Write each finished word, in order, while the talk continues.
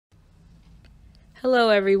Hello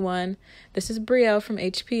everyone, this is Brielle from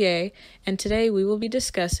HPA, and today we will be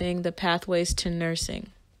discussing the pathways to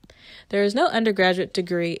nursing. There is no undergraduate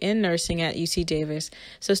degree in nursing at UC Davis,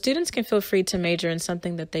 so students can feel free to major in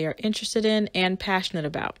something that they are interested in and passionate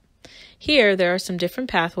about. Here, there are some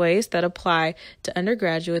different pathways that apply to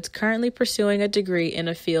undergraduates currently pursuing a degree in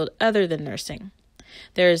a field other than nursing.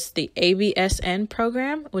 There's the ABSN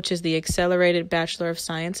program, which is the Accelerated Bachelor of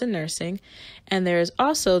Science in Nursing, and there is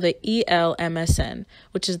also the ELMSN,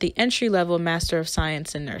 which is the Entry-Level Master of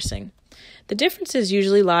Science in Nursing. The differences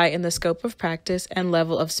usually lie in the scope of practice and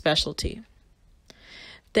level of specialty.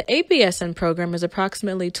 The ABSN program is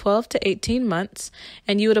approximately 12 to 18 months,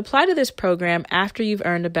 and you would apply to this program after you've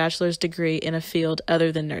earned a bachelor's degree in a field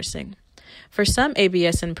other than nursing. For some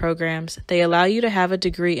ABSN programs, they allow you to have a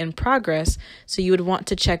degree in progress, so you would want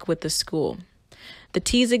to check with the school. The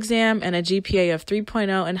TEAS exam and a GPA of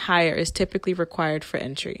 3.0 and higher is typically required for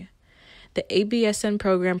entry. The ABSN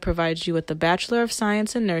program provides you with the Bachelor of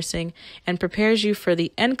Science in Nursing and prepares you for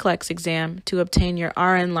the NCLEX exam to obtain your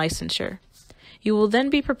RN licensure. You will then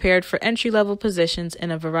be prepared for entry-level positions in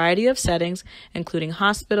a variety of settings, including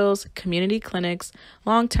hospitals, community clinics,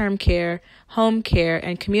 long-term care, home care,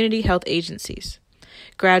 and community health agencies.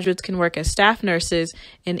 Graduates can work as staff nurses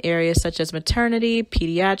in areas such as maternity,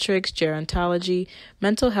 pediatrics, gerontology,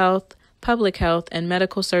 mental health, public health, and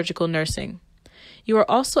medical surgical nursing. You are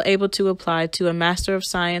also able to apply to a Master of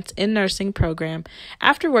Science in Nursing program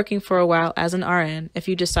after working for a while as an RN if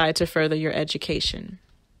you decide to further your education.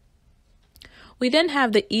 We then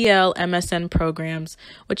have the ELMSN programs,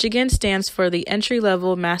 which again stands for the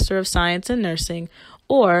Entry-Level Master of Science in Nursing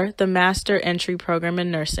or the Master Entry Program in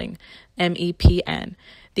Nursing, MEPN.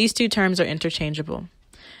 These two terms are interchangeable.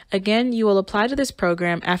 Again, you will apply to this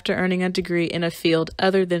program after earning a degree in a field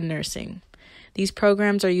other than nursing. These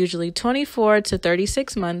programs are usually 24 to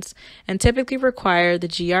 36 months and typically require the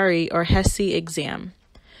GRE or HESI exam.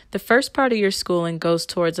 The first part of your schooling goes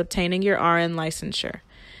towards obtaining your RN licensure.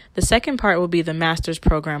 The second part will be the master's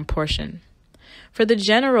program portion. For the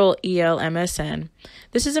general ELMSN,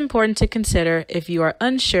 this is important to consider if you are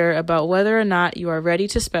unsure about whether or not you are ready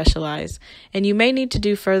to specialize, and you may need to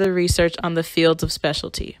do further research on the fields of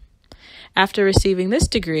specialty. After receiving this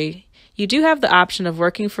degree, you do have the option of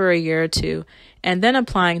working for a year or two and then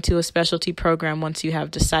applying to a specialty program once you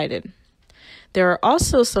have decided. There are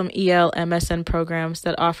also some ELMSN programs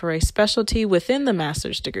that offer a specialty within the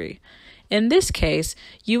master's degree. In this case,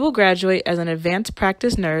 you will graduate as an advanced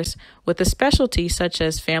practice nurse with a specialty such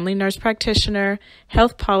as family nurse practitioner,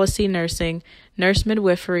 health policy nursing, nurse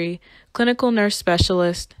midwifery, clinical nurse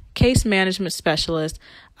specialist, case management specialist,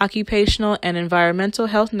 occupational and environmental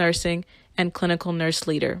health nursing, and clinical nurse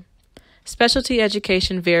leader. Specialty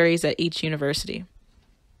education varies at each university.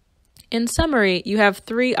 In summary, you have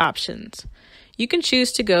three options. You can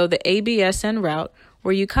choose to go the ABSN route,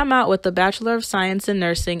 where you come out with the Bachelor of Science in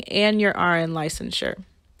Nursing and your RN licensure.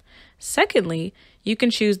 Secondly, you can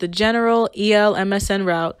choose the general ELMSN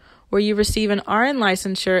route, where you receive an RN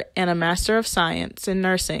licensure and a Master of Science in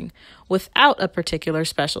Nursing without a particular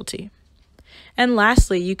specialty. And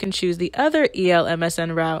lastly, you can choose the other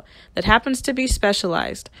ELMSN route that happens to be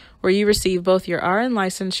specialized, where you receive both your RN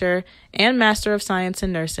licensure and Master of Science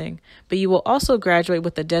in Nursing, but you will also graduate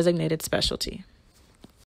with a designated specialty.